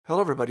Hello,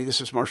 everybody. This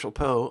is Marshall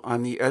Poe.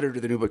 I'm the editor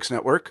of the New Books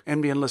Network.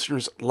 NBN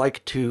listeners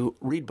like to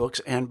read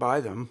books and buy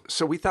them.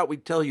 So we thought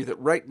we'd tell you that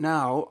right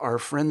now, our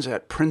friends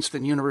at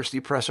Princeton University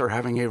Press are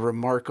having a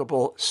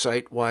remarkable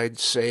site-wide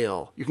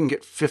sale. You can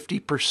get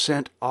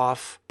 50%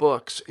 off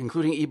books,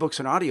 including ebooks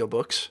and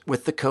audiobooks,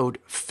 with the code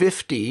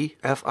 50,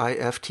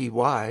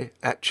 F-I-F-T-Y,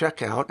 at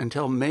checkout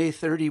until May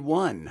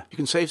 31. You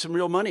can save some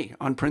real money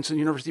on Princeton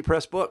University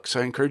Press books.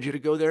 I encourage you to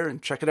go there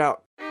and check it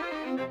out.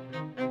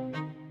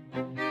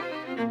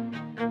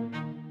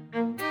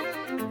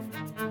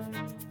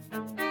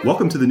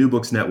 Welcome to the New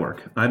Books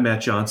Network. I'm Matt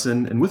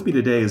Johnson, and with me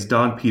today is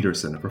Dawn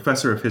Peterson, a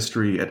professor of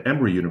history at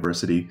Emory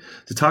University,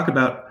 to talk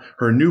about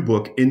her new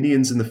book,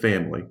 Indians in the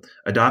Family: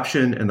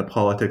 Adoption and the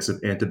Politics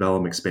of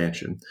Antebellum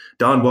Expansion.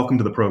 Dawn, welcome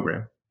to the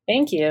program.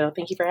 Thank you.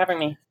 Thank you for having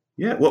me.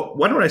 Yeah, well,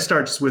 why don't I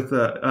start just with,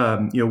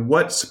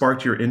 what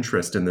sparked your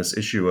interest in this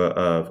issue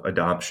of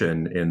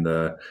adoption in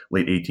the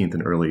late 18th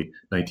and early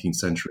 19th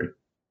century?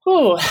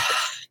 Oh,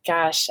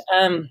 gosh.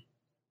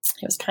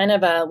 It was kind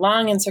of a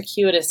long and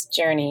circuitous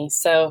journey.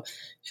 So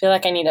I feel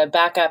like I need to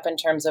back up in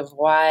terms of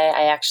why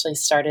I actually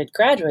started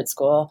graduate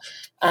school.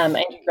 I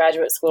entered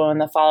graduate school in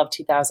the fall of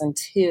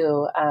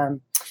 2002.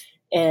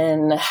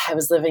 And I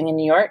was living in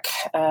New York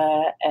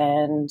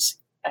and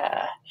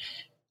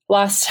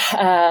lost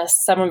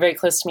someone very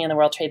close to me in the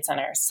World Trade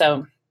Center.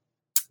 So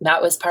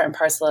that was part and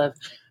parcel of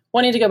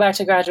wanting to go back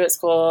to graduate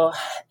school.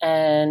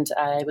 And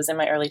I was in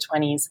my early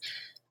 20s.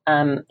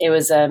 It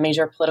was a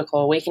major political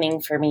awakening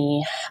for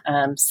me,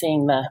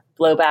 seeing the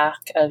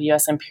blowback of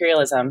U.S.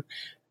 imperialism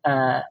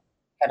kind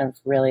of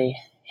really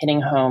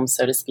hitting home,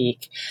 so to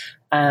speak.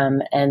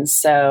 And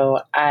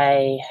so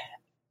I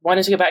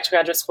wanted to go back to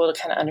graduate school to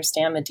kind of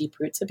understand the deep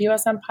roots of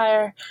U.S.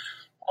 empire,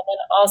 and then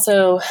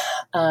also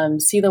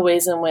see the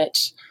ways in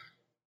which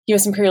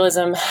U.S.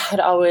 imperialism had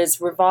always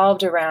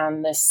revolved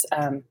around this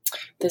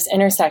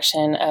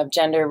intersection of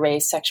gender,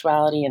 race,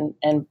 sexuality,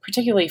 and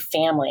particularly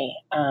family.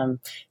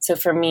 So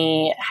for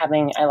me,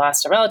 I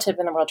lost a relative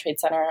in the World Trade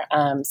Center,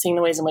 seeing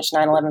the ways in which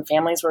 9/11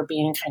 families were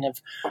being kind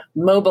of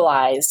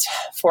mobilized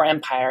for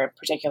empire,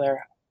 particularly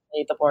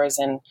the wars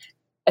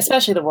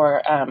especially the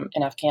war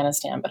in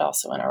Afghanistan, but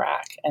also in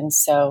Iraq. And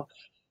so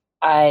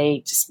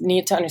I just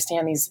need to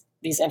understand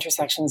these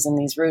intersections and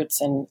these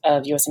roots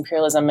of U.S.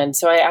 imperialism. And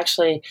so I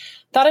actually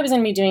thought I was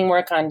going to be doing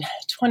work on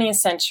 20th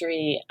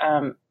century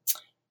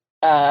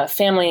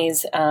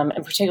families,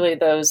 and particularly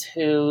those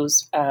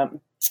whose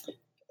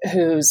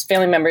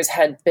family members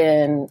had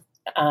been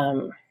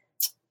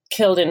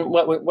killed in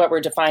what were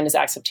defined as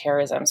acts of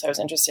terrorism. So I was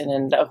interested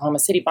in the Oklahoma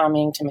City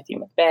bombing, Timothy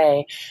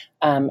McVeigh,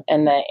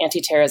 and the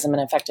Anti-Terrorism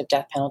and Effective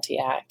Death Penalty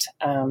Act,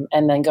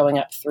 and then going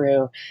up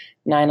through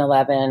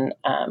 9/11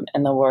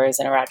 and the wars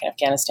in Iraq and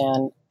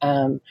Afghanistan.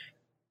 And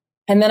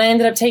then I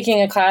ended up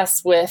taking a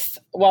class with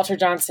Walter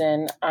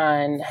Johnson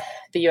on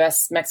the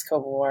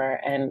U.S.-Mexico War,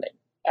 and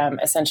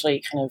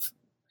essentially kind of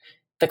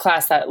the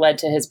class that led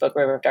to his book,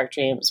 River of Dark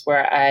Dreams,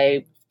 where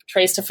I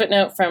traced a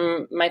footnote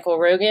from Michael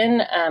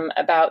Rogan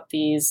about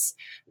these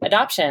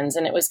adoptions.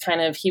 And it was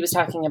he was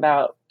talking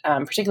about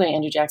particularly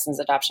Andrew Jackson's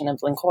adoption of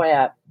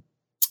Lincoya,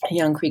 a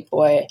young Creek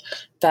boy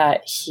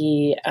that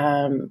he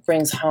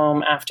brings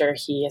home after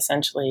he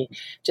essentially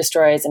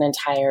destroys an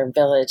entire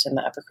village in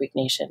the Upper Creek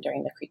Nation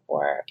during the Creek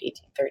War of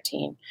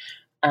 1813.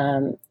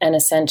 And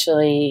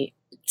essentially,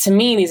 to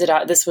me,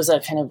 this was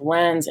a kind of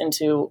lens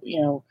into,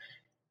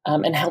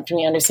 and helped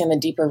me understand the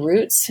deeper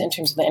roots in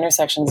terms of the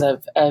intersections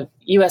of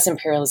U.S.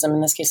 imperialism,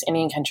 in this case,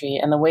 Indian country,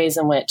 and the ways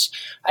in which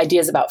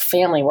ideas about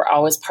family were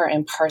always part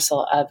and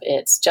parcel of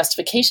its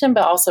justification,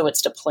 but also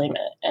its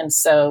deployment. And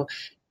so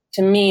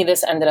to me,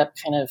 this ended up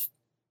kind of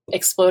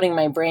exploding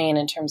my brain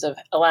in terms of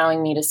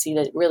allowing me to see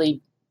the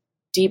really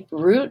deep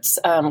roots,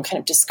 kind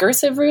of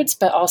discursive roots,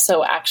 but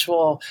also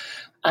actual,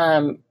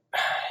 in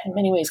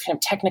many ways, kind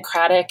of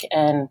technocratic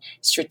and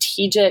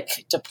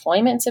strategic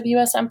deployments of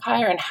U.S.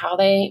 empire and how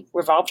they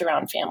revolved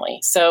around family.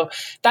 So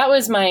that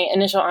was my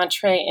initial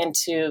entree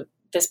into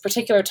this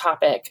particular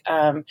topic,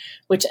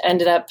 which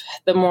ended up,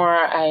 the more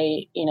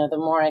I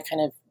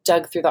kind of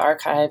dug through the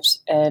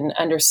archives and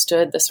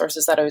understood the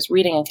sources that I was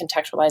reading and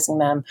contextualizing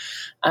them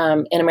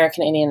in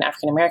American Indian and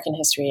African American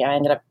history, I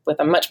ended up with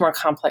a much more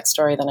complex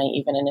story than I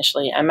even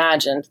initially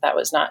imagined. That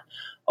was not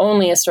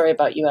only a story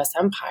about U.S.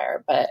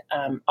 empire, but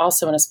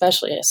also and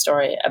especially a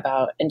story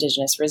about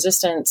indigenous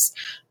resistance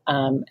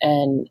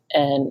and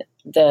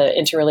the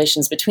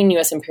interrelations between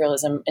U.S.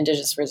 imperialism,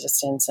 indigenous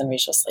resistance, and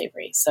racial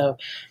slavery. So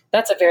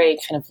that's a very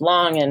kind of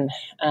long and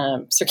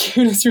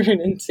circuitous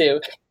route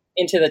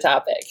into the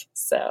topic.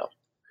 So.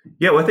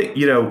 Yeah, well, I think,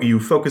 you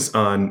focus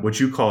on what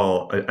you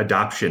call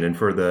adoption. And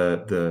for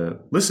the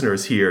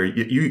listeners here,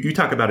 you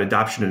talk about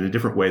adoption in a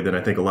different way than I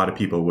think a lot of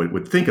people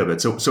would think of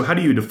it. So how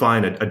do you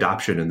define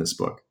adoption in this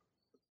book?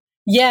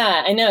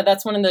 Yeah, I know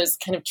that's one of those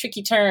kind of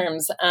tricky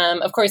terms.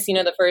 Of course,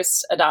 the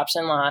first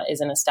adoption law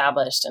isn't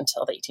established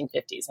until the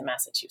 1850s in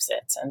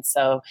Massachusetts. And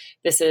so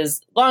this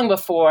is long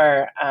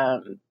before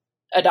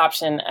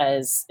adoption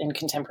as in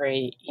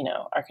contemporary,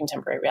 our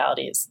contemporary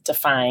reality is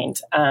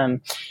defined.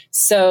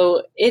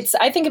 So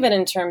I think of it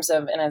in terms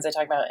of, and as I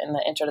talk about in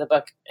the intro to the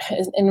book,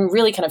 in a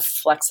really kind of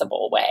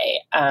flexible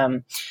way.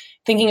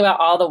 Thinking about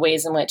all the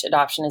ways in which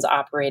adoption is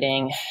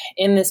operating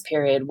in this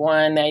period.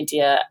 One, the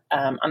idea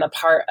on the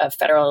part of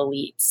federal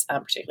elites,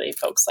 particularly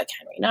folks like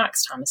Henry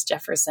Knox, Thomas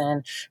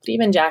Jefferson, but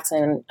even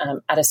Jackson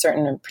at a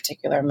certain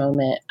particular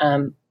moment,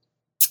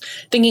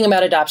 thinking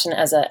about adoption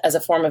as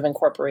a form of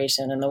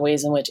incorporation and the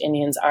ways in which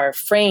Indians are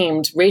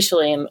framed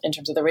racially in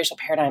terms of the racial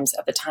paradigms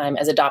at the time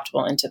as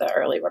adoptable into the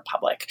early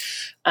republic.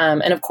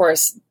 And of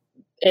course,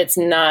 it's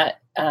not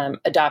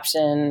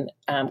adoption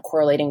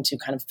correlating to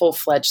kind of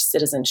full-fledged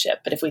citizenship.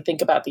 But if we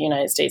think about the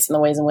United States and the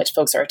ways in which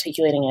folks are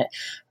articulating it,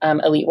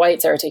 elite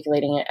whites are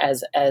articulating it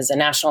as a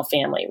national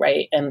family,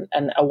 right? And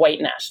a white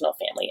national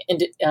family.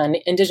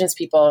 Indigenous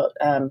people,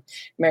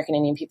 American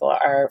Indian people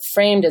are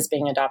framed as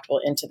being adoptable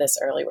into this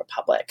early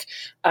republic,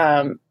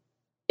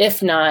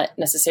 if not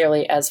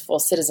necessarily as full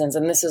citizens.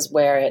 And this is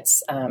where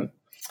it's, I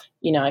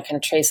kind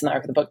of trace in the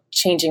arc of the book,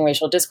 changing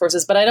racial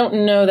discourses. But I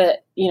don't know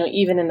that,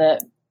 even in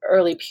the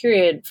early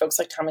period, folks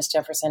like Thomas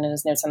Jefferson in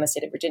his notes on the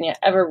state of Virginia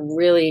ever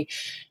really,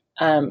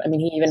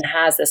 he even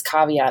has this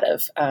caveat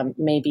of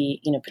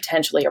maybe,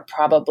 potentially or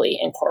probably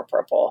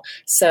incorporable.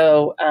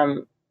 So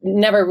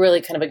never really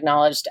kind of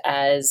acknowledged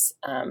as,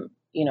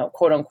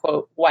 quote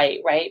unquote white,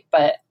 right?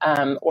 But,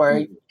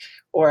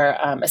 or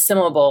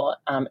assimilable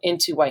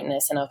into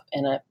whiteness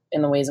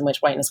in the ways in which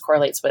whiteness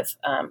correlates with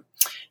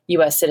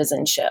U.S.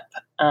 citizenship,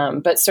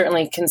 but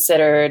certainly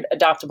considered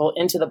adoptable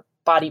into the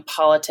body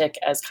politic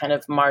as kind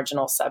of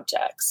marginal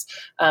subjects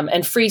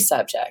and free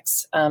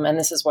subjects. And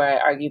this is where I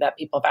argue that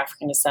people of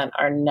African descent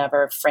are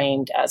never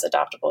framed as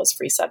adoptable as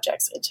free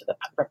subjects into the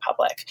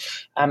republic,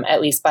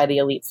 at least by the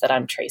elites that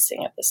I'm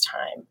tracing at this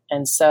time.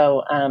 And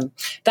so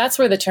that's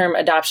where the term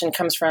adoption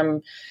comes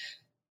from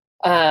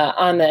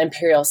on the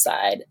imperial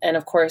side. And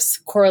of course,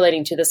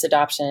 correlating to this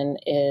adoption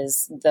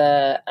is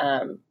the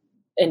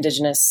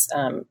indigenous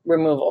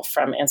removal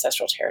from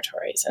ancestral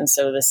territories. And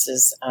so this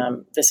is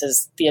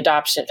the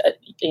adoption,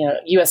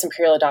 U.S.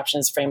 imperial adoption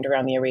is framed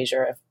around the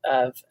erasure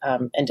of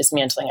and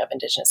dismantling of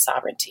indigenous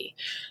sovereignty.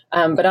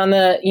 But on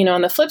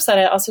the flip side,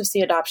 I also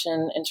see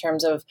adoption in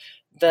terms of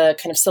the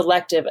kind of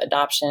selective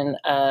adoption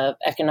of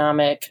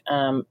economic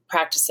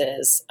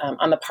practices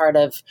on the part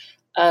of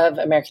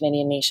American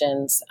Indian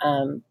nations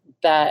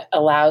that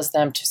allows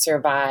them to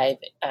survive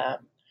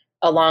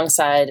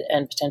alongside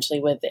and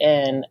potentially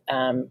within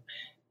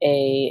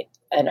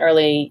an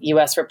early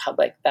U.S.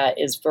 republic that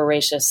is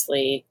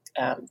voraciously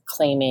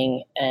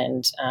claiming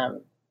and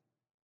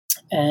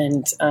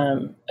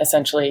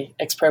essentially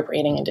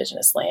expropriating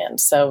indigenous land.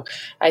 So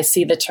I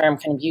see the term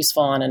kind of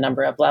useful on a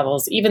number of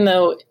levels, even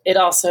though it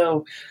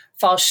also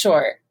falls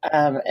short.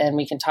 And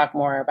we can talk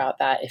more about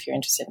that if you're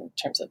interested in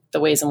terms of the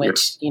ways in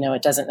which,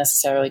 it doesn't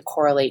necessarily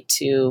correlate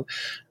to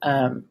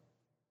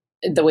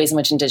the ways in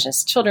which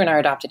indigenous children are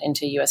adopted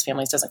into U.S.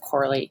 families doesn't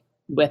correlate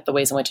with the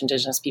ways in which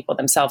indigenous people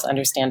themselves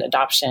understand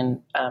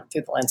adoption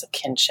through the lens of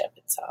kinship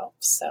itself.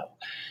 So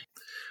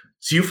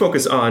you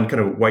focus on kind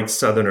of white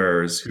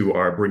Southerners who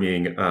are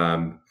bringing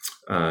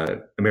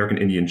American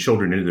Indian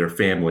children into their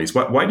families.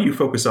 Why do you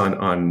focus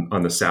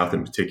on the South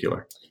in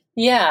particular?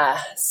 Yeah.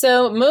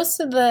 So most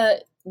of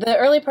the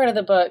early part of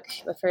the book,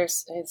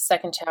 the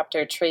second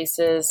chapter,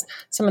 traces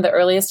some of the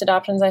earliest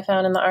adoptions I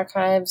found in the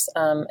archives.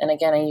 And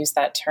again, I use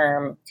that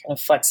term kind of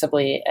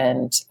flexibly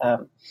and,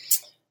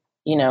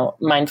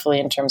 mindfully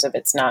in terms of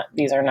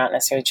these are not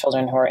necessarily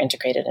children who are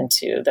integrated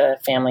into the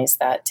families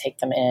that take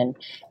them in.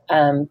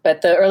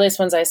 But the earliest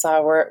ones I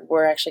saw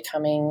were actually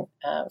coming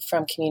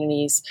from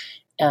communities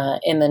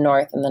in the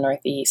North and the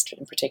Northeast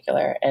in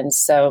particular. And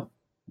so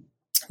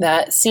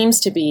that seems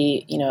to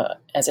be,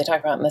 as I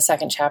talk about in the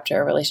second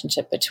chapter, a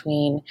relationship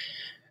between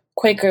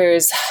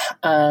Quakers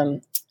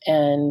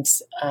and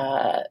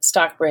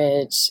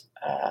Stockbridge,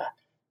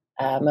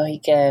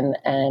 Mohican,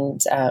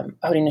 and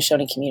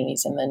Haudenosaunee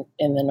communities in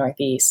the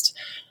Northeast.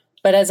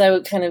 But as I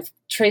would kind of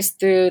trace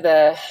through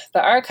the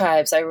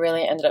archives, I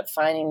really ended up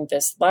finding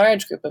this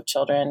large group of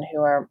children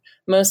who are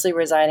mostly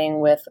residing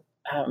with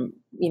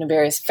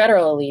various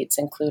federal elites,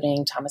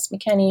 including Thomas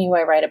McKenney, who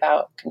I write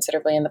about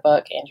considerably in the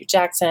book, Andrew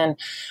Jackson,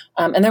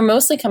 and they're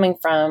mostly coming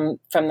from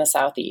the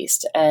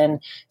Southeast.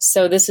 And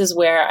so this is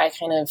where I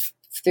kind of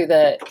through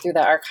the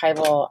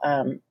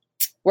archival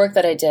work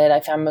that I did, I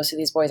found most of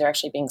these boys are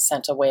actually being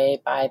sent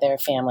away by their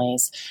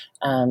families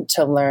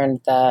to learn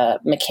the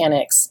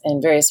mechanics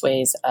in various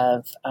ways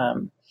of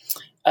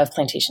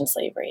plantation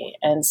slavery.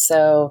 And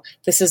so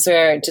this is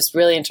where, just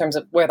really in terms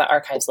of where the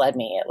archives led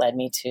me, it led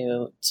me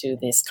to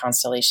this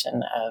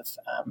constellation of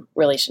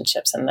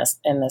relationships in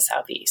the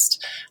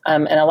Southeast.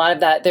 And a lot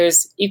of that,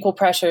 there's equal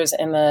pressures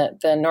in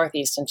the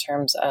Northeast in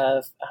terms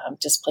of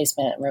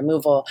displacement and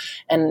removal.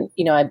 And,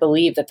 I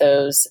believe that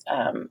those,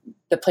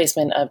 the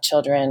placement of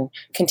children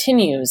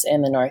continues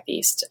in the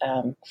Northeast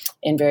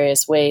in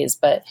various ways.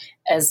 But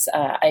as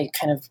I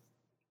kind of,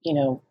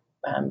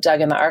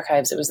 dug in the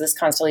archives, it was this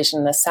constellation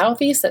in the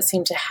southeast that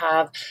seemed to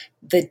have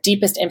the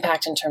deepest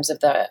impact in terms of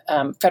the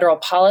federal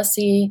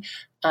policy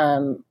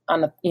on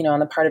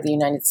the part of the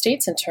United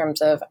States in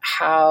terms of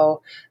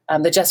how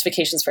the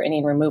justifications for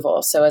Indian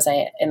removal. So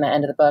in the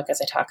end of the book,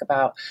 as I talk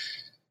about,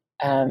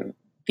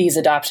 these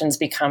adoptions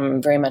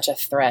become very much a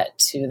threat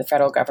to the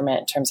federal government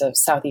in terms of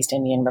Southeast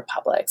Indian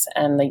republics.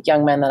 And the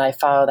young men that I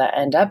follow that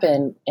end up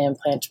in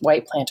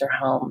white planter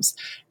homes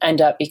end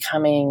up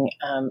becoming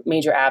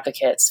major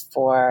advocates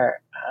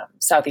for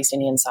Southeast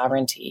Indian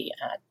sovereignty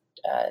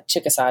at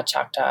Chickasaw,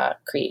 Choctaw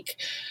Creek,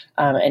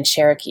 and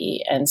Cherokee.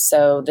 And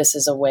so this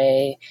is a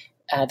way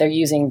they're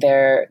using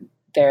their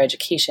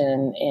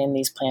education in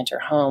these planter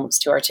homes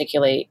to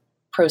articulate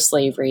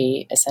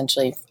pro-slavery,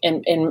 essentially,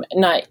 in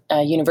not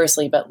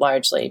universally, but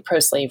largely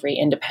pro-slavery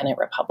independent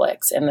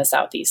republics in the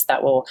Southeast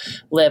that will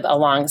live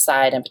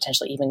alongside and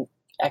potentially even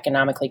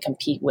economically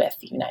compete with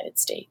the United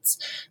States.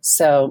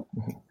 So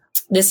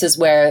this is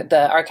where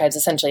the archives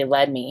essentially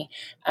led me.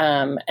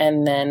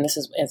 And then this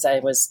is as I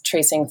was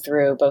tracing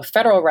through both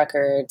federal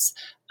records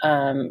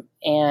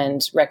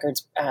and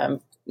records,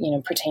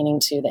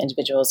 pertaining to the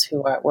individuals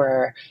who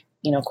were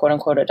quote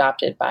unquote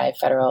adopted by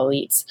federal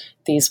elites.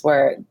 These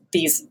were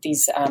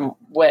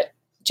what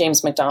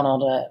James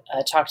McDonald,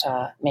 a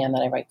Choctaw man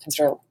that I write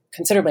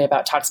considerably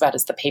about, talks about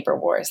as the paper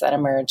wars that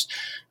emerged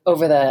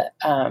over the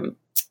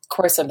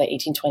course of the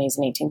 1820s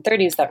and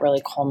 1830s that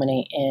really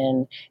culminate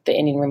in the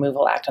Indian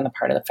Removal Act on the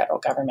part of the federal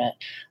government.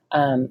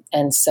 And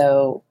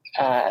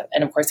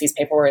of course, these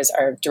paper wars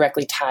are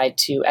directly tied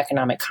to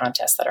economic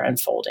contests that are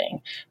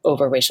unfolding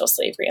over racial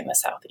slavery in the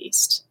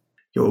Southeast.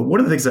 One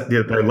of the things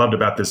that I loved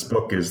about this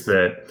book is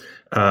that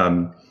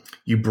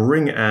you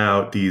bring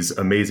out these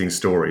amazing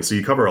stories. So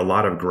you cover a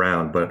lot of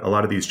ground, but a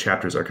lot of these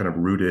chapters are kind of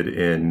rooted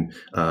in,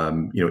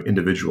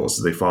 individuals.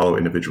 So they follow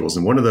individuals.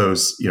 And one of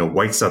those,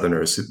 white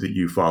Southerners that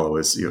you follow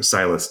is,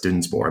 Silas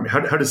Dinsmore. I mean,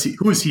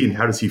 who is he and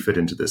how does he fit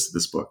into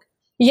this book?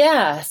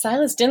 Yeah,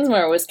 Silas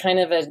Dinsmore was kind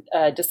of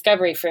a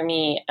discovery for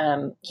me.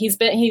 He's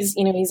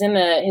in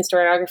the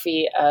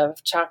historiography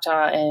of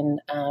Choctaw and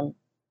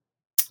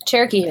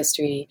Cherokee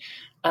history.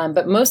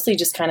 But mostly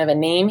just kind of a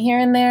name here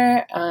and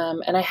there.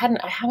 And I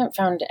haven't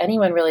found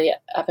anyone really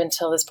up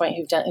until this point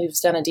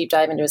who's done a deep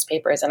dive into his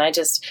papers. And I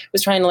just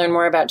was trying to learn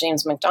more about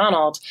James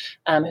McDonald,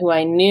 who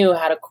I knew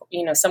had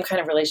some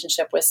kind of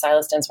relationship with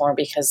Silas Dinsmore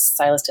because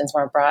Silas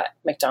Dinsmore brought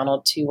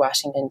McDonald to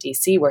Washington,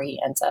 D.C., where he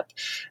ends up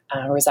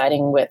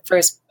residing with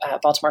first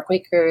Baltimore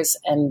Quakers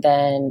and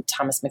then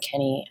Thomas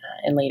McKinney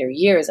in later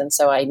years. And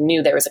so I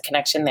knew there was a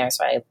connection there.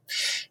 So I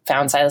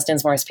found Silas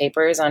Dinsmore's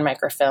papers on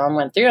microfilm,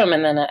 went through them,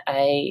 and then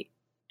I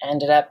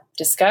ended up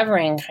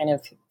discovering kind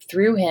of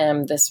through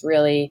him these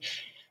really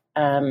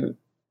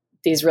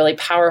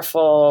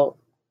powerful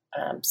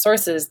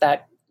sources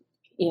that,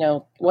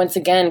 once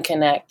again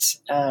connect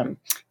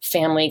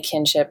family,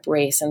 kinship,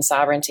 race, and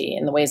sovereignty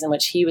in the ways in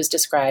which he was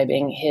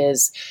describing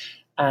his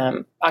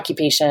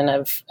occupation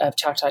of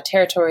Choctaw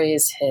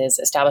territories, his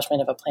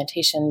establishment of a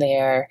plantation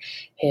there,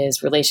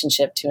 his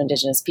relationship to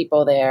indigenous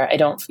people there.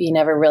 He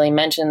never really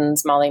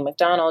mentions Molly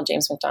McDonald,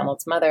 James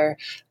McDonald's mother,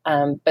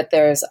 but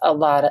there's a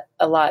lot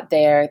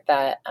there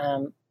that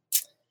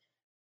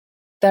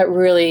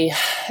really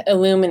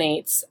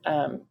illuminates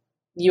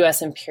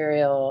U.S.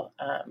 imperial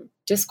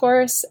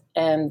discourse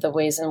and the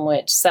ways in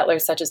which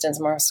settlers such as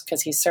Dinsmore,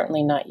 because he's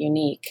certainly not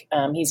unique.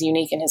 He's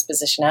unique in his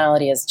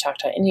positionality as a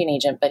Choctaw Indian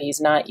agent, but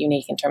he's not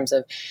unique in terms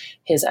of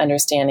his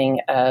understanding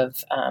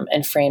of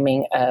and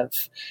framing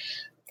of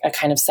a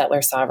kind of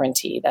settler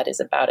sovereignty that is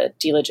about a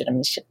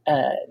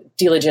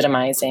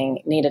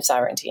delegitimizing Native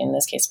sovereignty, in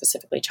this case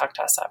specifically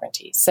Choctaw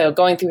sovereignty. So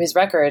going through his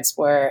records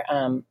were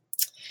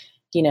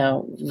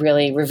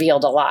really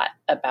revealed a lot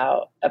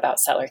about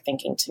settler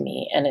thinking to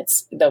me. And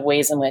it's the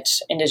ways in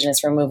which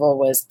indigenous removal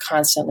was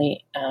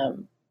constantly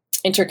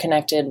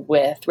interconnected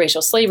with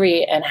racial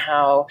slavery and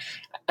how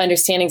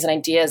understandings and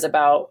ideas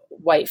about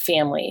white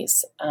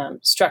families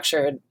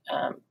structured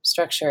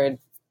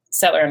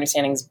settler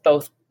understandings,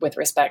 both with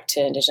respect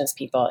to indigenous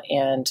people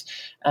and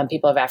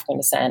people of African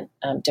descent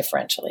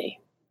differentially.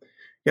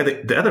 Yeah,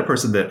 the other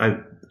person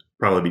that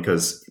probably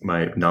because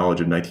my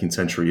knowledge of 19th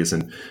century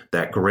isn't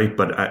that great,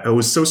 but I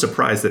was so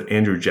surprised that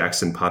Andrew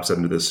Jackson pops up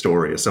into this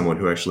story as someone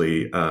who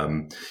actually,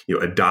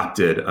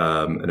 adopted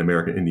an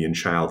American Indian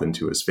child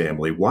into his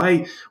family.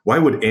 Why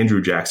would Andrew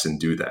Jackson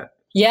do that?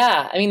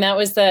 Yeah, I mean, that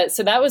was the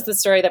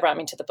story that brought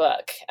me to the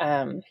book.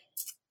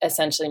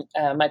 Essentially,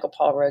 Michael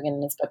Paul Rogan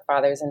in his book,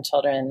 Fathers and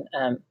Children,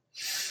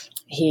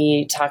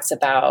 he talks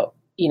about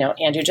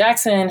Andrew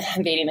Jackson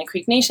invading the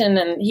Creek Nation,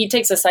 and he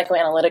takes a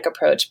psychoanalytic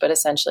approach, but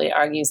essentially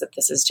argues that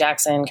this is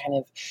Jackson kind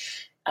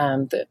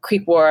of the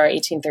Creek War,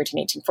 1813,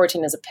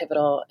 1814, is a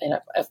pivotal,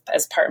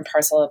 as part and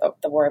parcel of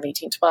the War of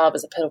 1812,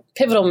 is a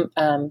pivotal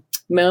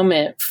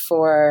moment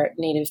for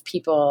Native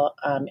people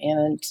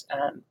and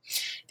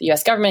the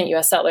U.S. government,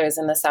 U.S. settlers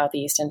in the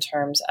Southeast in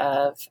terms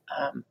of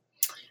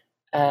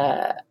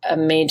a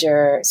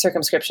major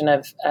circumscription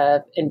of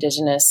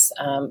indigenous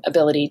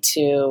ability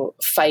to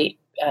fight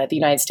the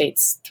United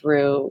States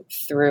through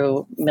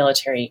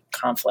military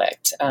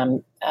conflict.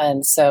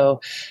 And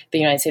so the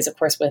United States, of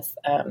course, with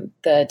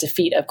the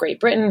defeat of Great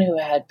Britain, who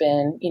had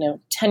been,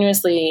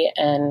 tenuously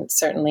and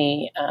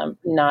certainly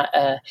not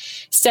a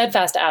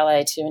steadfast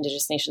ally to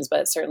indigenous nations,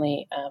 but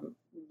certainly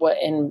what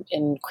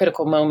in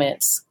critical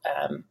moments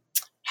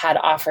had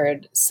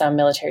offered some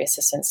military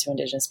assistance to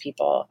indigenous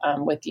people,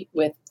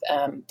 with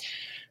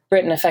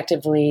Britain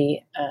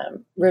effectively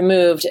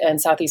removed and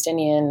Southeast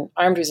Indian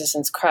armed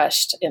resistance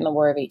crushed in the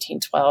War of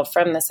 1812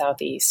 from the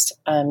Southeast.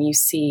 You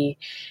see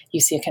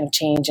a kind of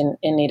change in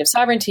native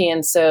sovereignty.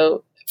 And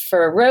so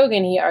for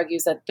Rogan, he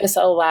argues that this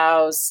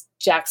allows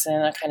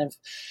Jackson a kind of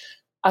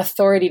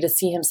authority to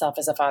see himself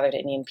as a father to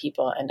Indian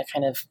people and to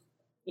kind of,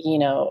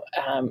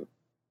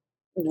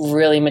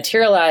 really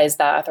materialize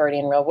that authority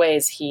in real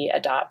ways. He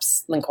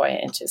adopts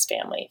Lincoya into his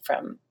family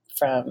from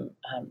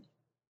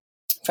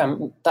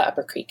the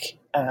Upper Creek,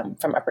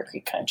 from Upper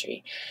Creek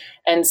country.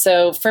 And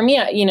so for me,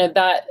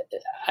 that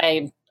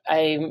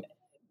I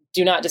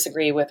do not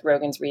disagree with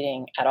Rogan's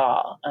reading at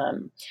all.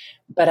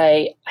 But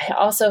I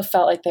also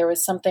felt like there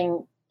was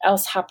something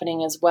else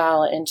happening as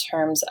well in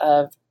terms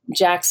of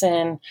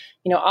Jackson,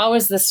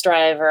 always the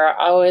striver,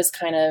 always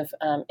kind of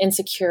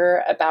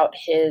insecure about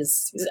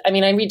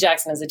I read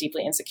Jackson as a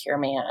deeply insecure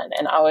man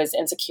and always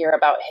insecure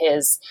about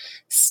his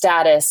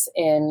status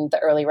in the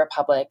early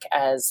republic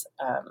as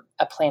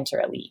a planter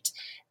elite.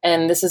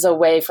 And this is a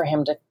way for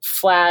him to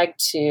flag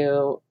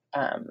to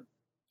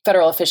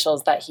federal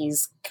officials that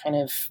he's kind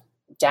of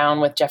down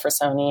with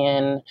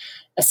Jeffersonian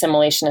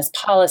assimilationist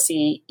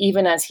policy,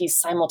 even as he's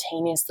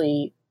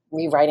simultaneously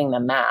rewriting the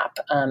map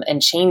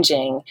and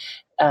changing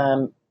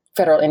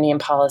federal Indian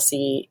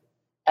policy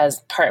as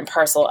part and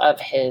parcel of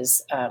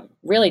his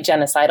really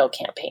genocidal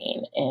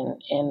campaign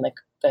in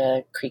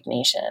the Creek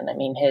Nation. I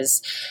mean,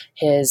 his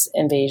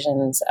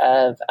invasions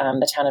of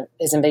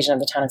his invasion of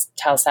the town of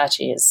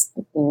Tallushatchee is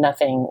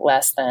nothing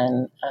less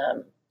than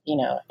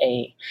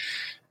a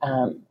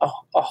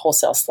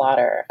wholesale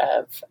slaughter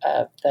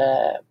of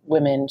the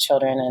women,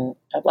 children,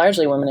 and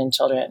largely women and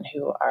children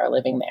who are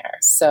living there.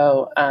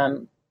 So.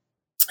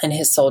 And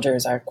his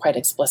soldiers are quite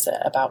explicit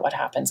about what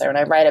happens there. And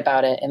I write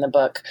about it in the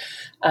book.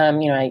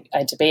 I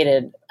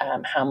debated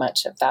how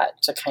much of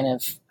that to kind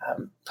of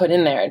put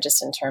in there,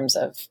 just in terms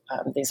of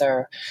these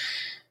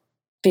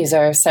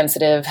are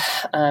sensitive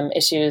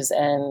issues,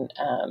 and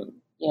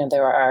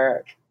there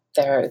are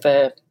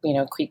the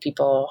Creek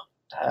people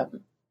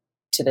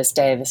to this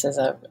day. This is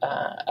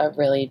a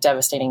really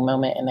devastating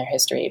moment in their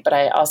history. But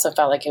I also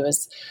felt like it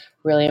was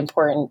really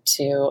important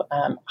to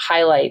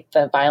highlight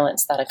the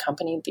violence that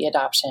accompanied the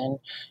adoption,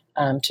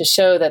 to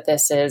show that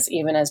this is,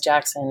 even as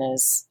Jackson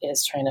is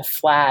trying to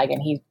flag,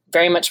 and he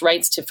very much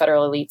writes to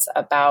federal elites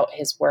about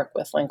his work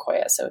with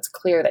Lincoya. So it's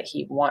clear that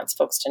he wants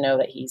folks to know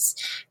that he's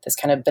this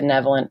kind of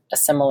benevolent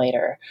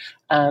assimilator,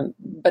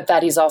 but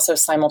that he's also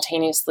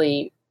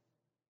simultaneously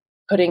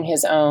putting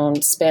his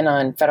own spin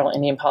on federal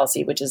Indian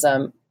policy,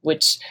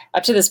 which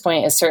up to this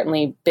point has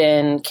certainly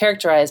been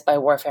characterized by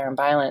warfare and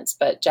violence.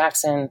 But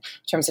Jackson, in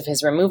terms of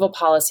his removal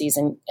policies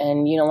and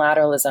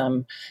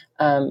unilateralism,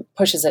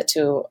 pushes it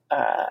to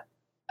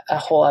a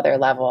whole other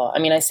level. I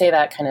mean, I say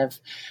that kind of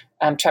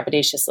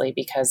trepidatiously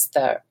because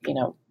the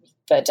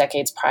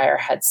decades prior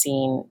had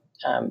seen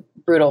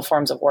brutal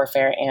forms of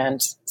warfare and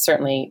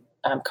certainly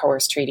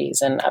coerced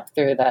treaties, and up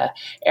through the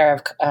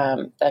era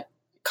of the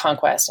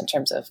conquest, in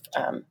terms of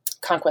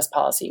conquest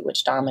policy,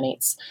 which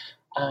dominates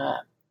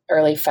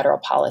early federal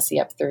policy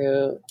up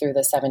through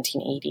the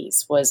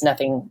 1780s, was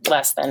nothing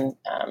less than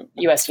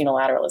U.S.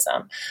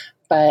 unilateralism.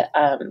 But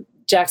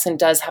Jackson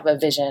does have a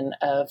vision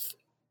of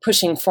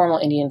pushing formal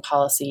Indian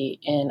policy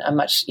in a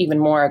much even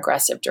more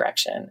aggressive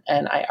direction.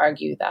 And I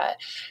argue that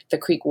the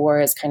Creek War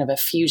is kind of a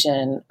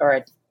fusion,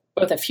 or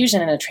both a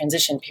fusion and a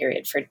transition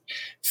period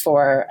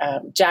for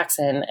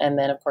Jackson. And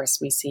then, of course,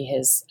 we see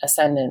his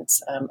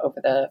ascendance over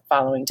the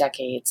following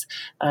decades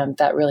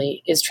that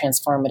really is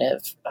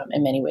transformative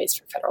in many ways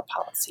for federal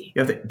policy.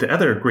 Yeah, the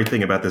other great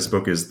thing about this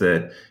book is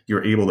that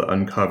you're able to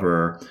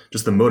uncover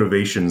just the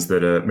motivations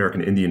that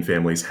American Indian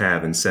families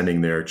have in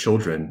sending their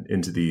children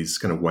into these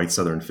kind of white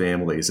Southern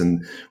families.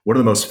 And one of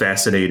the most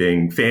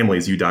fascinating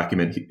families you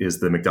document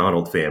is the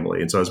McDonald family.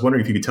 And so I was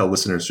wondering if you could tell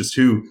listeners just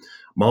who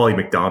Molly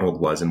McDonald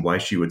was and why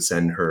she would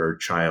send her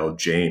child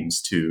James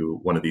to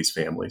one of these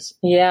families.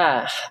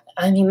 Yeah.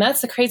 I mean,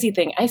 that's the crazy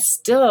thing. I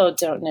still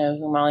don't know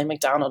who Molly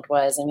McDonald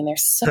was. I mean,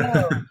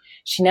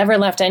 she never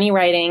left any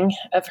writing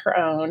of her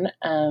own.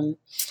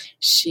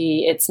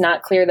 It's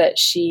not clear that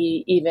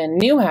she even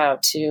knew how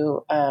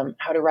to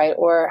write,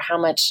 or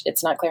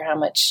it's not clear how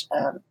much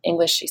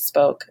English she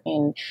spoke. I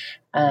mean,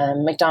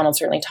 McDonald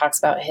certainly talks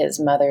about his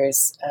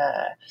mother's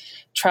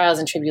trials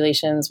and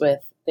tribulations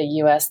with the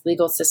U.S.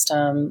 legal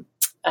system.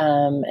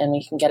 And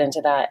we can get into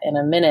that in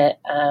a minute.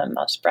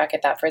 I'll just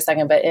bracket that for a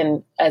second. But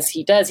as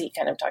he does, he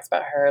kind of talks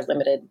about her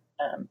limited,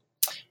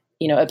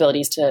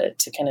 abilities to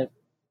kind of,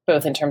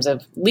 both in terms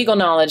of legal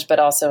knowledge, but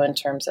also in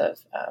terms of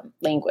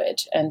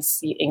language and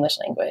English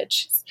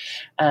language.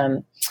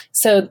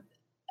 So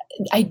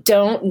I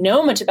don't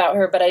know much about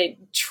her, but I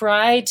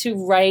try to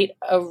write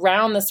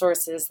around the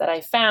sources that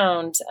I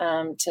found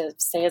to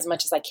say as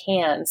much as I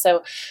can.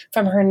 So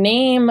from her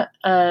name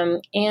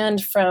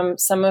and from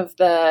some of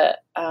the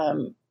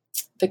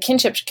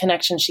kinship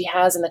connection she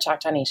has in the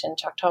Choctaw Nation,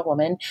 Choctaw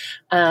woman,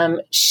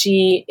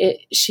 she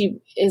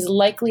is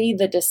likely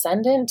the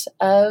descendant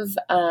of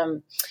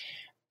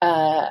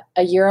a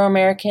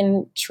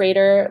Euro-American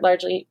trader,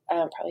 largely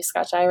probably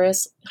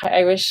Scotch-Irish,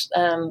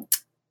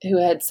 who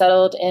had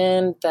settled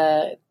in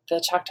the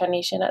Choctaw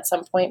Nation at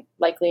some point,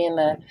 likely in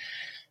the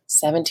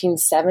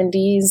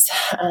 1770s,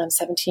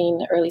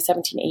 early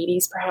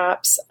 1780s,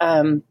 perhaps.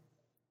 And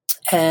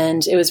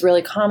it was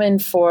really common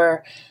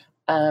for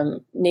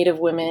Native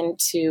women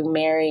to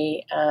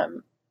marry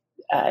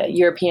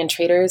European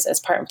traders as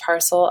part and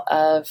parcel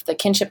of the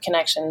kinship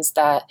connections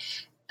that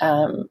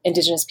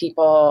Indigenous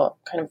people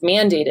kind of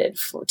mandated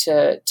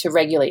to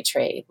regulate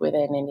trade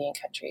within Indian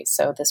countries.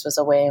 So this was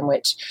a way in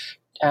which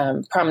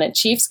prominent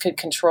chiefs could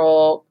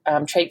control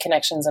trade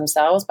connections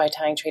themselves by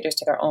tying traders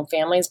to their own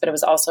families, but it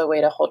was also a way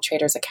to hold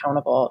traders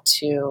accountable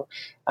to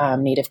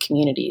Native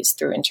communities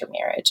through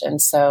intermarriage.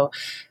 And so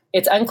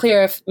it's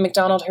unclear if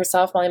MacDonald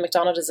herself, Molly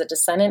MacDonald, is a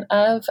descendant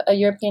of a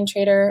European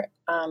trader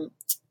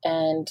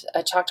and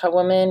a Choctaw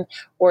woman,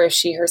 or if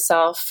she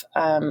herself,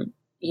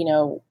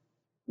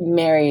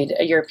 married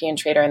a European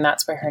trader, and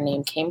that's where her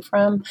name came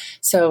from.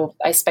 So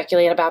I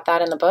speculate about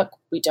that in the book.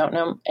 We don't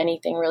know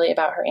anything really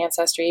about her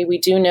ancestry. We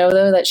do know,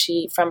 though, that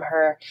she, from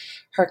her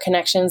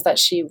connections, that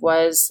she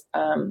was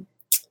certainly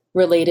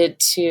related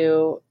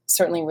to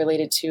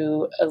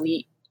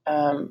elite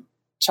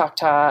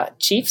Choctaw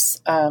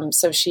chiefs.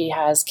 So she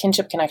has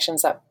kinship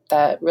connections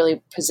that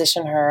really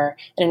position her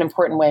in an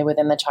important way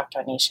within the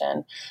Choctaw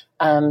Nation.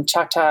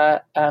 Choctaw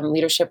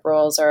leadership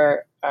roles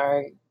were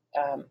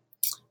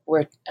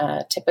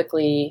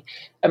typically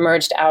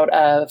emerged out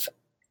of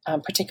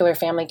particular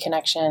family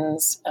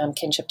connections,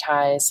 kinship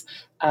ties,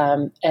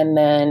 and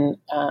then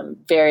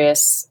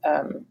various,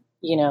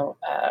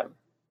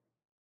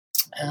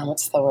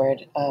 what's the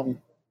word?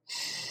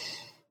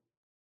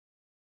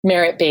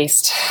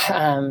 Merit-based,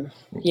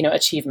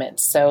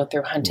 achievements. So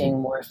through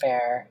hunting,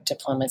 warfare,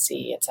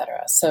 diplomacy,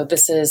 etc. So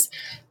this is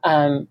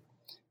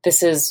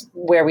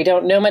where we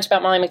don't know much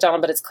about Molly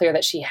MacDonald, but it's clear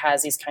that she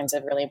has these kinds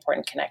of really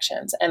important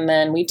connections. And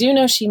then we do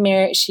know she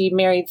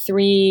married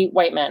 3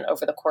 white men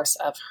over the course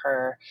of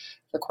her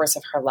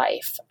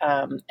life,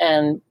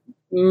 and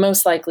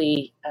most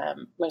likely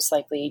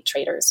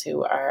traders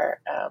who are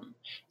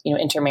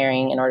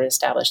intermarrying in order to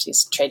establish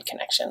these trade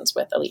connections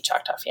with elite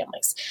Choctaw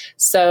families.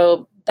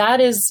 So that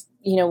is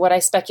what I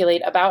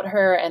speculate about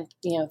her, and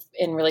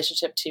in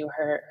relationship to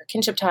her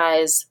kinship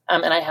ties.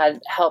 And I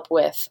had help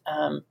with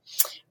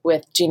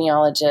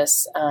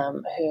genealogists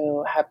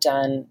who have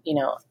done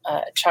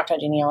Choctaw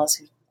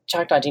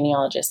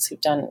genealogists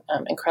who've done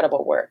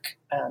incredible work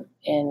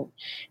in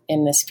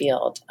this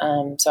field.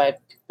 So I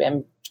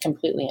am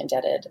completely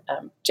indebted.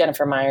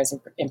 Jennifer Myers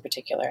in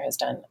particular has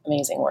done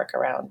amazing work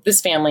around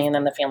this family and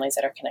then the families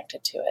that are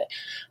connected to it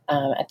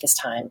at this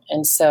time.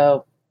 And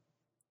so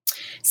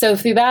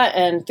through that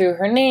and through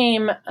her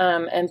name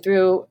and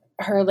through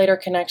her later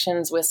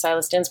connections with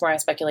Silas Dinsmore, I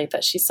speculate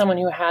that she's someone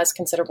who has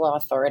considerable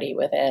authority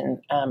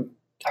within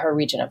her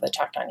region of the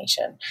Choctaw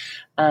Nation.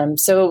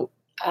 So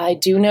I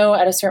do know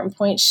at a certain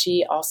point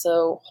she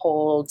also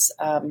holds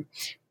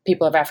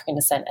people of African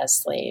descent as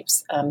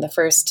slaves. The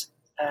first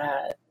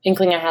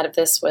inkling I had of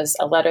this was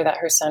a letter that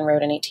her son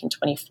wrote in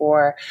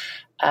 1824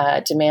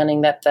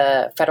 demanding that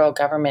the federal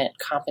government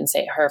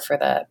compensate her for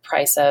the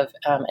price of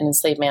an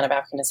enslaved man of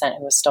African descent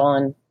who was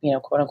stolen,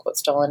 quote unquote,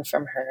 stolen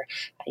from her.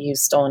 I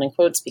use stolen in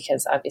quotes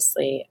because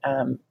obviously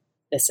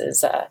this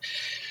is a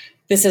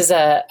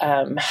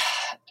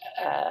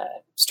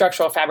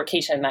structural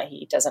fabrication that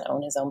he doesn't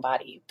own his own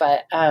body,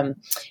 but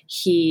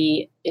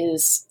he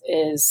is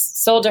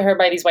sold to her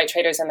by these white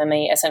traders, and then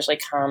they essentially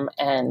come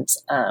and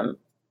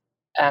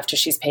after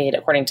she's paid,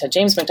 according to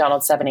James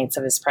MacDonald, 7/8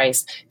 of his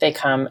price, they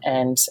come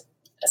and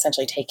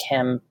essentially take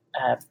him,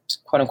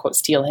 quote unquote,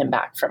 steal him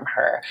back from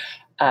her.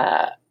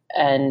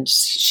 And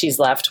she's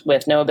left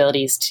with no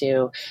abilities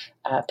to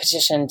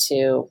petition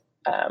to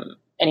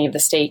any of the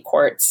state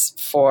courts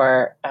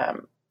for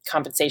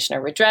compensation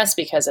or redress,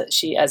 because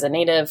she, as a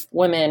Native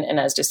woman and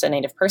as just a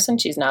Native person,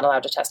 she's not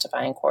allowed to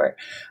testify in court.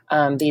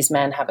 These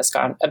men have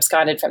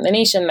absconded from the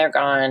nation. They're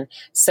gone.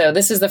 So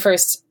this is the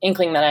first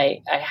inkling that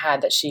I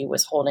had that she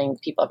was holding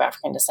people of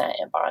African descent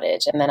in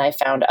bondage. And then I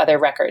found other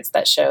records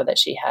that show that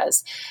she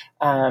has,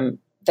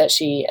 that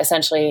she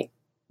essentially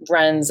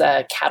runs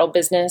a cattle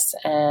business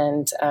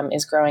and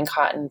is growing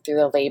cotton through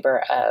the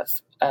labor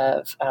of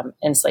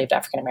enslaved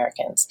African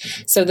Americans.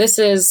 So this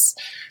is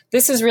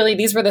really,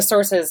 these were the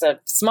sources, a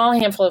small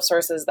handful of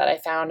sources that I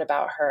found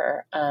about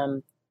her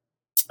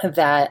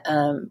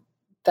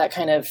that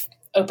kind of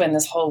opened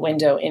this whole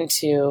window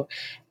into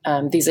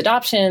these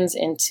adoptions,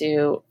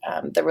 into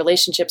the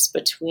relationships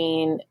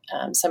between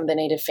some of the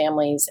Native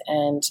families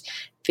and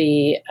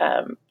the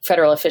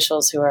federal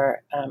officials who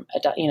are,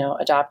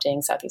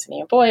 adopting Southeast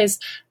Indian boys.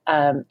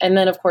 And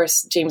then, of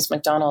course, James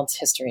McDonald's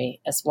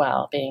history as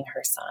well, being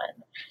her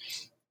son.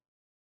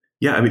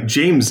 Yeah, I mean,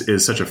 James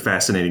is such a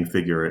fascinating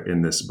figure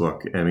in this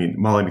book. I mean,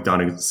 Molly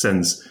McDonald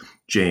sends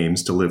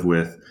James to live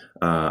with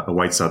a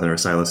white Southerner,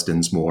 Silas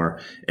Dinsmore,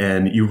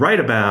 and you write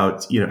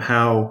about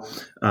how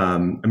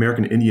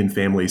American Indian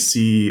families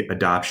see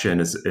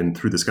adoption and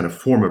through this kind of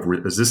form of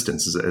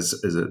resistance. As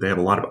they have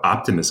a lot of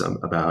optimism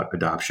about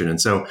adoption, and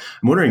so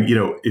I'm wondering,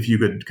 if you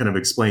could kind of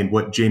explain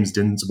what James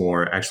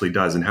Dinsmore actually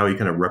does and how he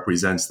kind of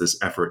represents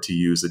this effort to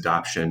use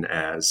adoption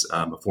as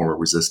a form of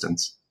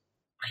resistance.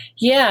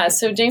 Yeah,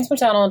 so James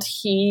McDonald,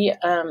 he,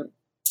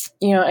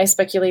 I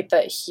speculate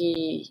that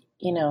he,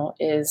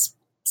 is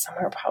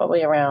somewhere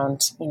probably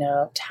around,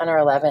 10 or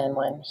 11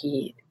 when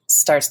he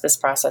starts this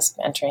process of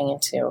entering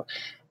into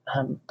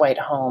white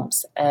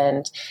homes.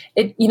 And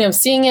it,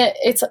 seeing it,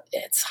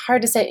 it's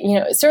hard to say,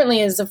 it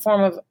certainly is a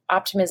form of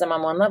optimism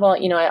on one level.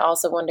 I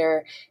also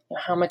wonder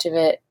how much of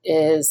it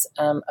is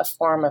a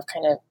form of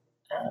kind of,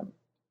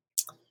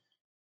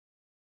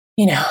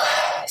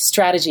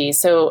 strategy.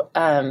 So,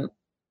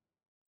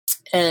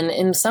 and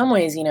in some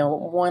ways,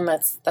 one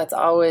that's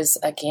always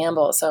a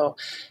gamble. So,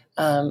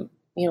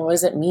 what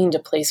does it mean to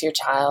place your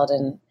child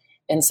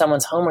in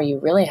someone's home where you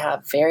really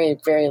have very,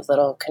 very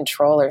little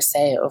control or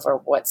say over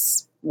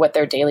what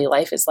their daily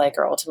life is like,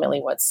 or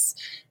ultimately what's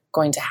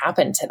going to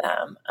happen to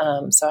them?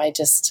 So I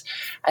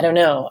don't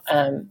know.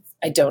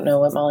 I don't know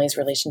what Molly's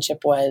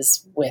relationship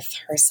was with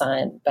her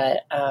son,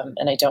 but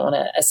and I don't want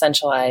to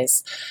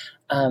essentialize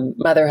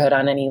motherhood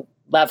on any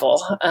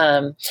level.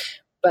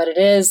 But it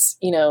is,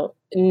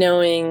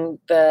 knowing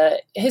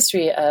the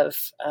history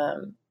of,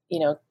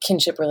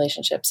 kinship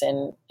relationships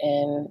in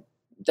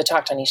the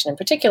Choctaw Nation in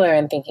particular,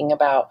 and thinking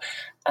about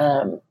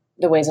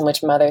the ways in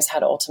which mothers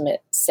had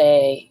ultimate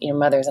say,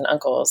 mothers and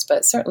uncles,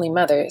 but certainly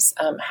mothers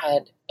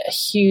had a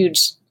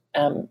huge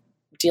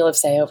deal of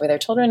say over their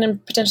children,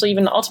 and potentially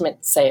even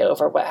ultimate say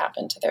over what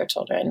happened to their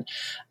children,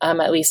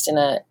 at least in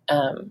a,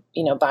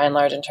 by and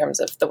large, in terms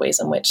of the ways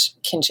in which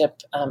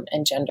kinship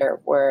and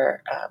gender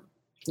were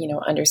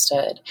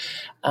understood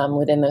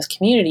within those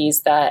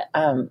communities. That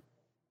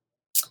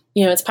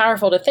it's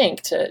powerful to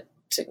think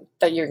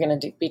that you're going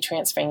to be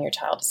transferring your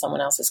child to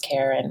someone else's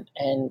care,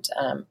 and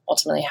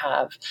ultimately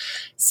have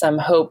some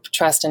hope,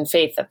 trust, and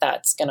faith that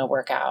that's going to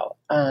work out.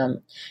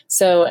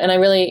 So, and I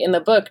really, in the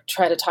book,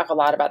 try to talk a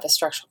lot about the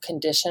structural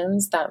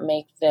conditions that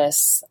make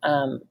this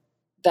an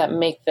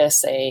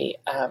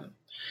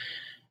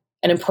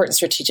important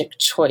strategic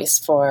choice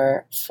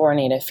for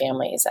Native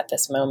families at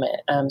this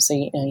moment. So,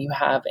 you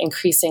have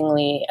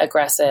increasingly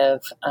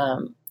aggressive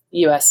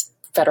U.S.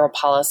 federal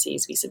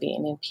policies vis-a-vis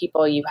Indian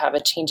people. You have a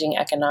changing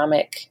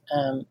economic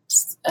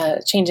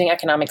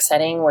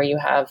setting where you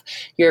have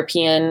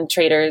European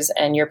traders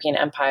and European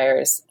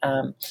empires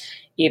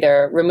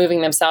either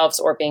removing themselves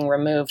or being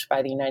removed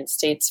by the United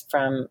States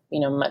from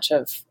much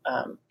of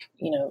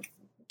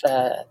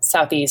the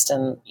Southeast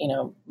and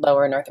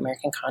lower North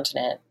American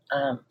continent.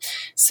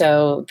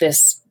 So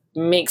this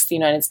makes the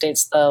United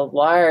States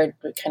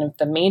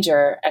the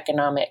major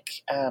economic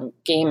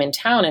game in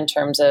town in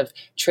terms of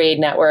trade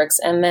networks.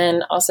 And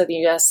then also the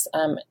U.S.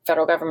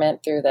 Federal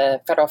government through the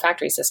federal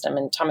factory system,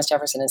 and Thomas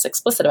Jefferson is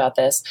explicit about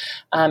this,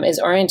 is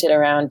oriented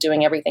around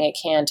doing everything it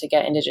can to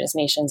get indigenous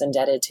nations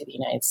indebted to the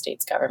United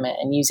States government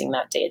and using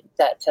that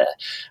debt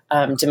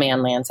to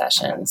demand land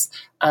cessions.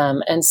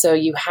 And so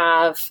you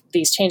have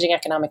these changing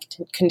economic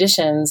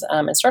conditions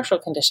and structural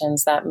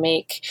conditions that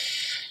make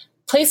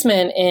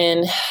placement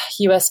in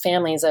U.S.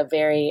 families a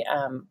very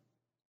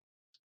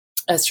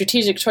a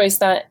strategic choice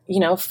that,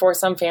 for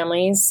some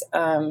families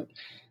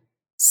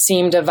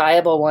seemed a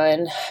viable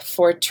one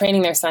for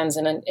training their sons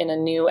in a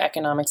new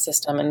economic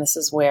system. And this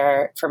is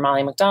where, for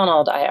Molly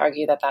McDonald, I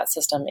argue that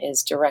system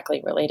is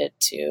directly related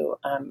to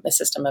the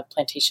system of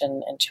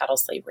plantation and chattel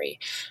slavery.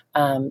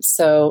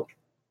 So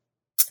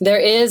there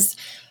is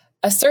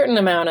a certain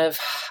amount of,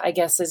 I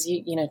guess, as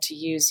to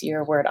use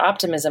your word,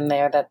 optimism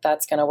there,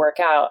 that's going to work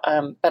out.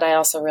 But I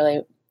also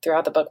really,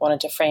 throughout the book,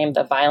 wanted to frame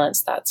the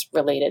violence that's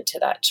related to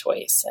that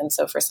choice. And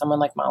so for someone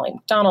like Molly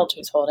McDonald,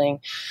 who's holding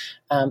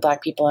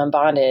Black people in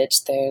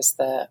bondage, there's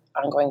the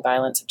ongoing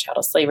violence of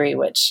chattel slavery,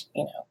 which,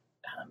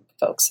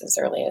 folks as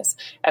early as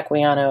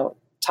Equiano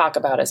talk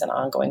about as an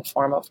ongoing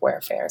form of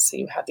warfare. So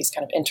you have these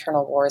kind of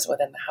internal wars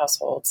within the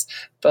households,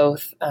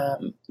 both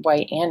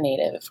white and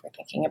Native, if we're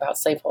thinking about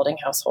slaveholding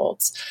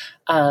households.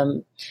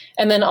 And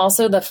then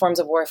also the forms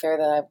of warfare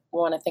that I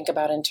want to think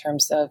about in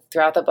terms of,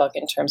 throughout the book,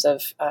 in terms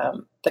of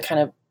the kind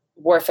of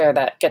warfare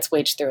that gets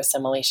waged through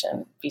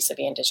assimilation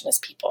vis-a-vis indigenous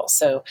people.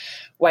 So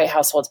white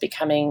households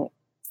becoming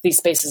these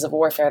spaces of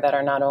warfare that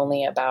are not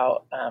only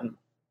about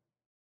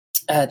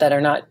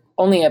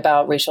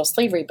racial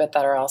slavery, but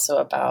that are also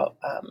about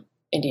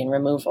Indian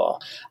removal.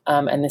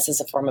 And this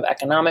is a form of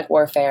economic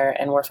warfare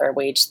and warfare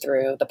waged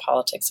through the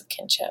politics of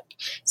kinship.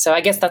 So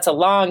I guess that's a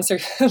long answer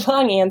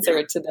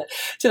to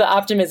the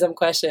optimism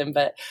question,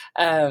 but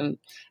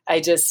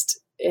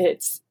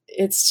it's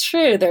it's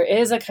true. There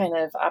is a kind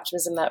of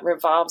optimism that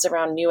revolves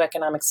around new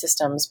economic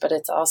systems, but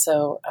it's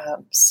also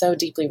so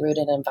deeply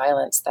rooted in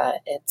violence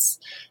that it's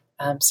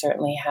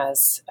certainly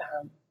has,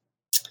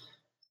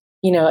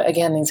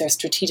 again, these are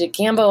strategic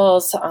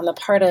gambles on the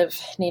part of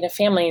Native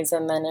families,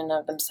 and then in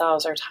of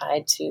themselves are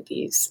tied to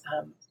these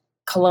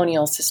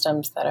colonial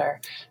systems that are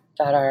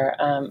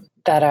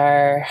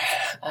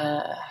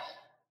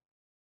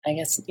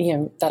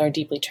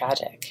deeply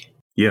tragic.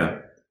 Yeah.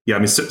 I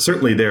mean,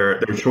 certainly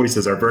their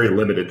choices are very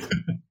limited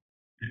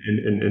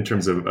in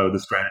terms of the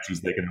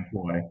strategies they can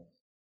employ.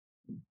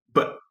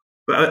 But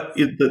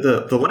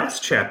the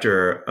last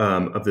chapter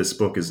of this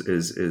book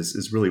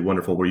is really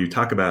wonderful, where you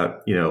talk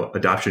about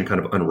adoption kind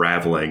of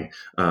unraveling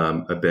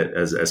a bit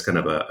as kind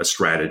of a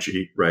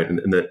strategy, right?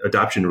 And that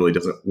adoption really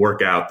doesn't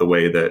work out the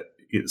way that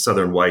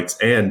Southern whites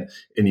and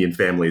Indian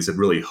families had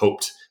really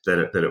hoped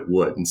that it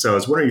would. And so I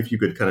was wondering if you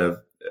could kind of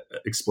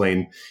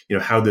explain,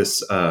 how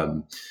this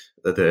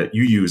that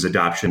you use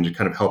adoption to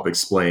kind of help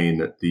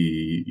explain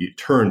the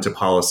turn to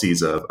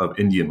policies of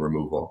Indian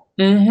removal.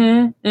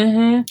 Mm-hmm.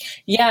 Mm-hmm.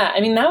 Yeah,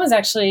 I mean, that was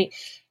actually,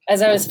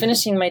 as I was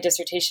finishing my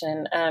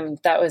dissertation,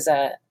 that was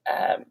a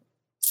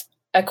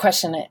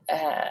question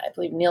I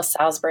believe Neil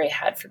Salisbury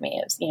had for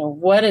me. Is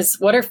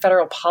what are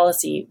federal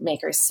policy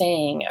makers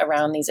saying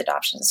around these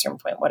adoptions at a certain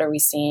point? What are we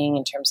seeing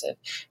in terms of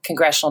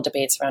congressional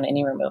debates around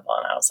Indian removal?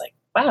 And I was like,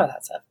 wow,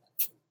 that's a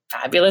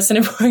fabulous and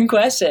important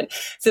question.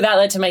 So that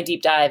led to my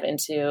deep dive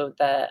into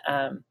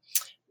the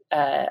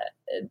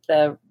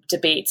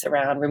debates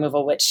around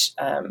removal, which,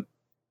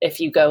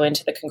 if you go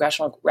into the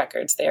congressional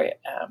records, they're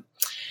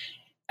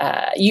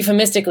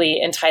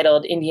euphemistically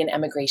entitled Indian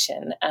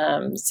emigration.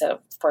 So,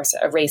 of course,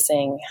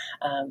 erasing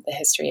the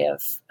history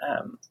of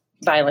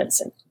violence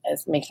and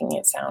as making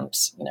it sound,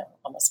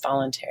 almost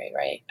voluntary,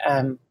 right?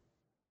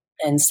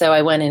 And so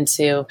I went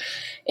into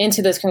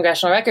those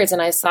congressional records,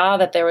 and I saw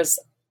that there was,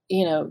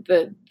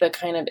 the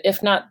kind of,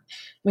 if not,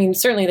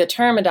 certainly the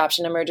term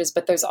adoption emerges,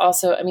 but there's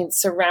also,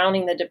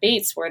 surrounding the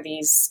debates were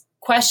these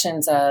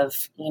questions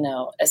of,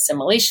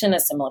 assimilation,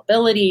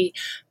 assimilability,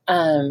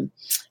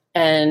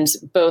 and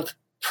both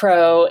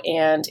pro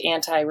and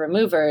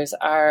anti-removers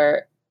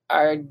are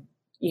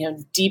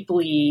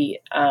deeply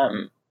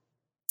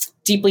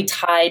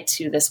tied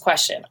to this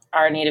question: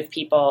 are Native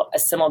people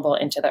assimilable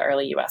into the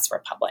early U.S.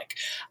 Republic?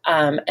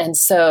 And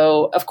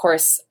so, of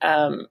course,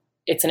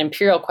 it's an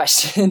imperial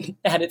question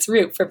at its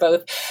root for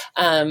both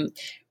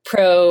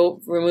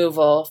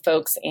pro-removal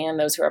folks and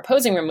those who are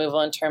opposing removal,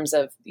 in terms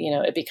of,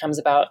 it becomes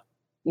about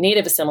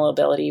Native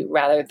assimilability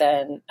rather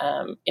than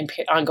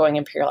ongoing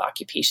imperial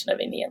occupation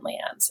of Indian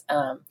lands.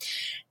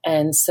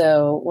 And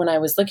so when I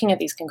was looking at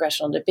these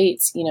congressional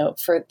debates,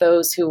 for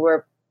those who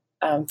were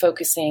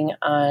focusing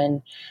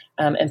on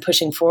and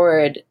pushing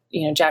forward,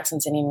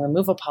 Jackson's Indian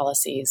removal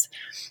policies,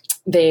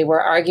 they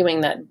were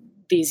arguing that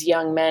these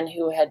young men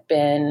who had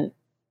been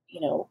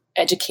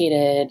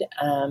educated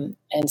and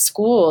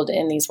schooled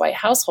in these white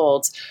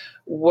households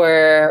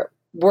were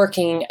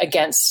working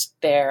against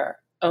their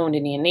own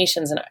Indian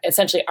nations, and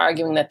essentially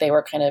arguing that they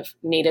were kind of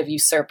Native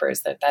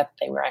usurpers, that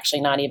they were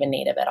actually not even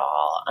Native at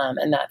all,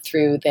 and that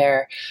through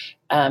their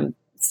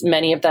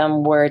many of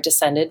them were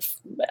descended,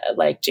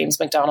 like James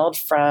McDonald,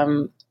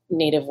 from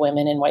Native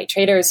women and white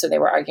traders. So they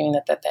were arguing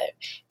that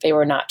they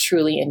were not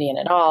truly Indian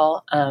at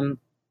all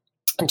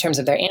in terms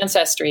of their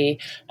ancestry.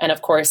 And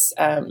of course,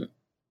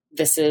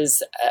 this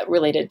is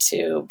related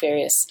to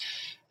various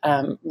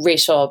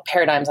racial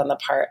paradigms on the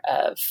part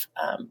of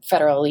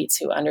federal elites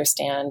who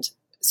understand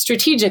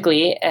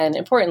strategically and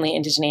importantly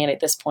indigeneity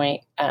at this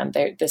point.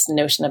 This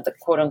notion of the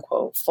quote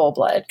unquote full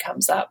blood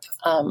comes up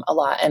a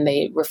lot, and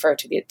they refer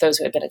to those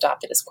who have been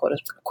adopted as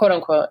quote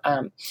unquote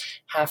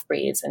half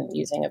breeds, and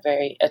using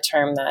a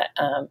term that,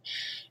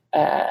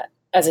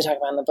 as I talk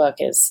about in the book,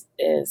 is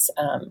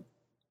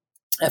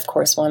of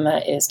course one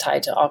that is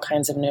tied to all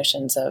kinds of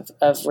notions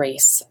of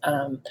race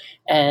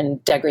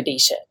and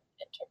degradation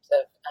in terms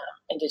of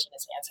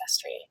indigenous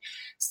ancestry.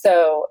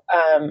 So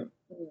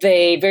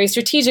they very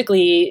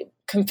strategically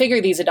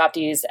configure these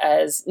adoptees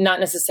as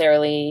not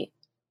necessarily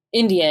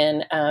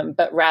Indian,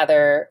 but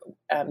rather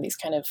these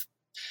kind of,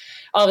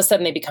 all of a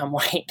sudden they become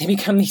white. They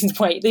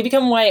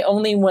become white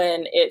only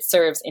when it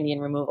serves Indian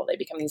removal. They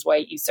become these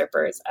white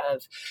usurpers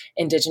of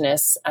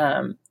indigenous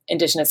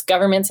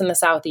governments in the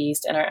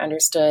Southeast, and are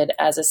understood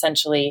as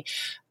essentially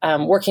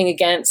working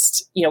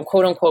against,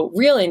 quote unquote,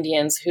 real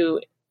Indians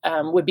who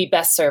would be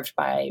best served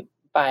by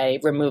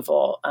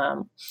removal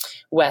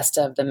west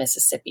of the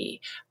Mississippi.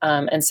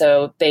 And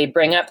so they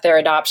bring up their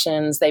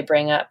adoptions, they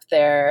bring up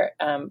their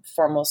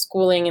formal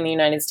schooling in the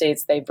United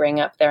States, they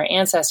bring up their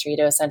ancestry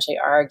to essentially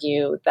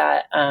argue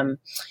that and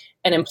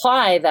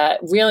imply that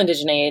real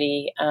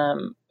indigeneity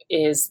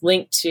is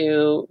linked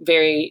to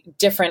very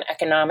different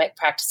economic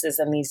practices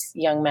than these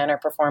young men are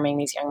performing.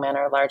 These young men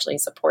are largely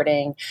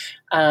supporting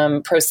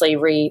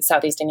pro-slavery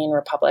Southeast Indian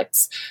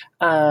republics.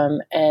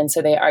 And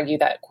so they argue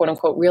that, quote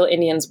unquote, real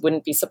Indians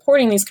wouldn't be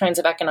supporting these kinds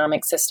of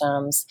economic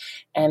systems,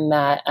 and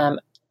that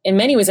in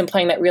many ways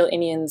implying that real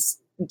Indians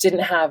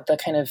didn't have the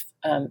kind of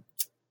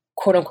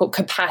quote unquote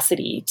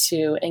capacity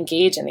to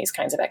engage in these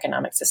kinds of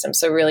economic systems.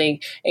 So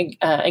really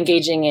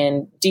engaging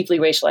in deeply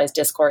racialized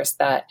discourse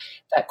that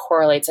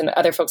correlates, and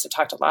other folks have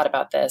talked a lot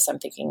about this. I'm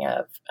thinking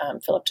of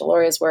Philip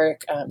Deloria's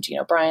work, Gene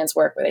O'Brien's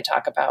work, where they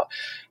talk about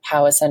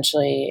how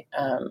essentially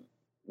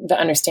the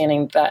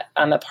understanding that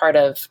on the part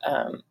of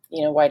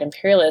white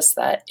imperialists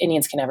that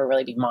Indians can never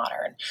really be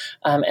modern,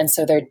 and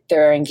so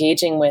they're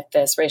engaging with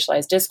this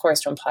racialized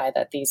discourse to imply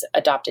that these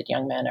adopted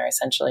young men are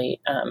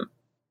essentially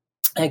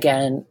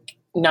again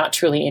not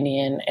truly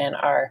Indian, and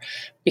are,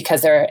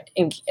 because they're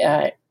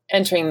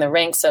entering the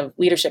ranks of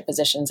leadership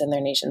positions in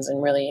their nations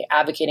and really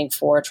advocating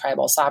for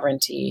tribal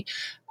sovereignty,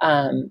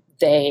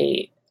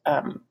 they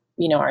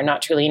are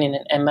not truly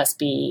Indian and must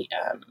be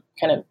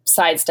kind of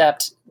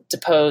sidestepped,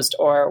 deposed,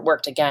 or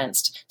worked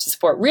against to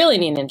support real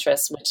Indian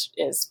interests, which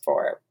is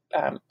for,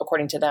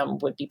 according to them,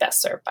 would be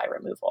best served by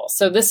removal.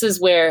 So this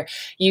is where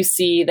you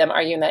see them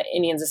arguing that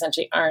Indians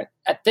essentially aren't,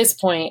 at this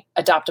point,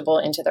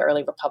 adoptable into the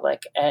early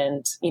republic,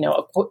 and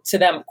to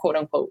them, quote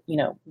unquote,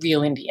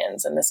 real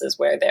Indians. And this is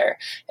where they're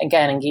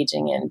again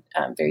engaging in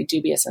very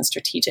dubious and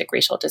strategic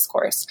racial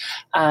discourse,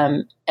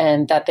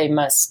 and that they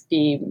must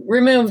be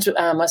removed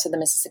west of the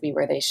Mississippi,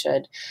 where they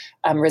should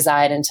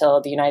reside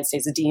until the United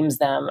States deems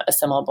them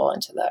assimilable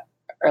into the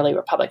early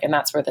republic. And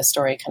that's where the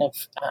story kind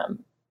of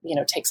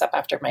takes up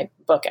after my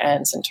book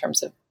ends in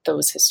terms of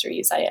those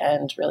histories. I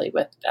end really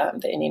with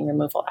the Indian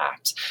Removal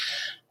Act.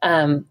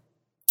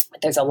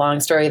 There's a long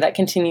story that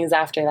continues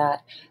after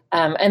that.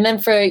 And then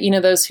for,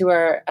 those who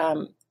are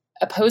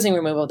opposing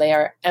removal, they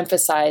are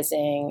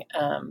emphasizing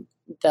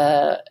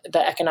the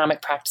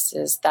economic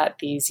practices that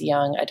these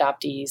young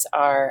adoptees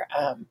are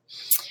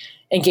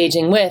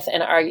engaging with,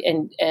 and are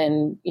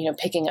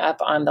picking up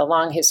on the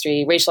long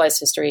history, racialized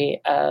history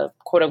of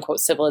quote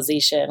unquote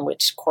civilization,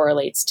 which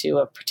correlates to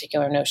a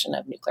particular notion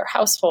of nuclear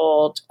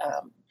household,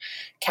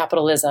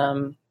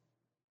 capitalism,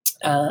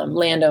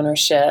 land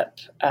ownership,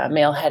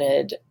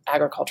 male-headed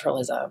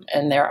agriculturalism.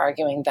 And they're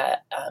arguing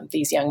that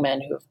these young men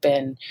who have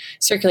been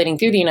circulating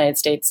through the United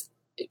States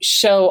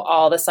show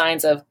all the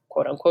signs of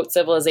quote unquote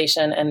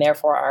civilization and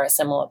therefore are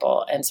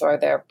assimilable. And so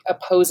they're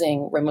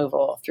opposing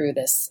removal through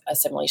this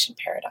assimilation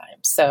paradigm.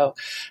 So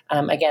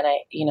again,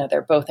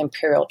 they're both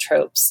imperial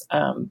tropes,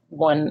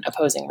 one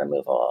opposing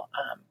removal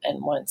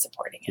and one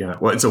supporting it. Yeah,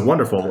 well, it's a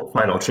wonderful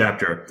final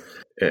chapter.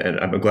 And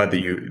I'm glad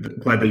that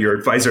your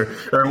advisor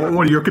or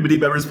one of your committee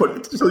members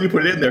put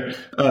it in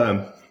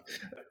there.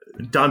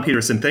 Dawn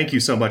Peterson, thank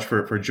you so much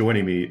for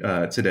joining me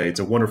today.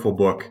 It's a wonderful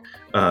book.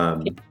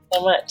 Thank you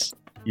so much.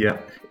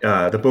 Yeah.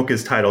 The book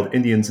is titled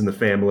Indians in the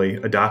Family,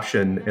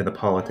 Adoption and the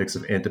Politics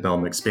of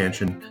Antebellum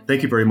Expansion.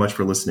 Thank you very much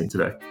for listening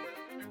today.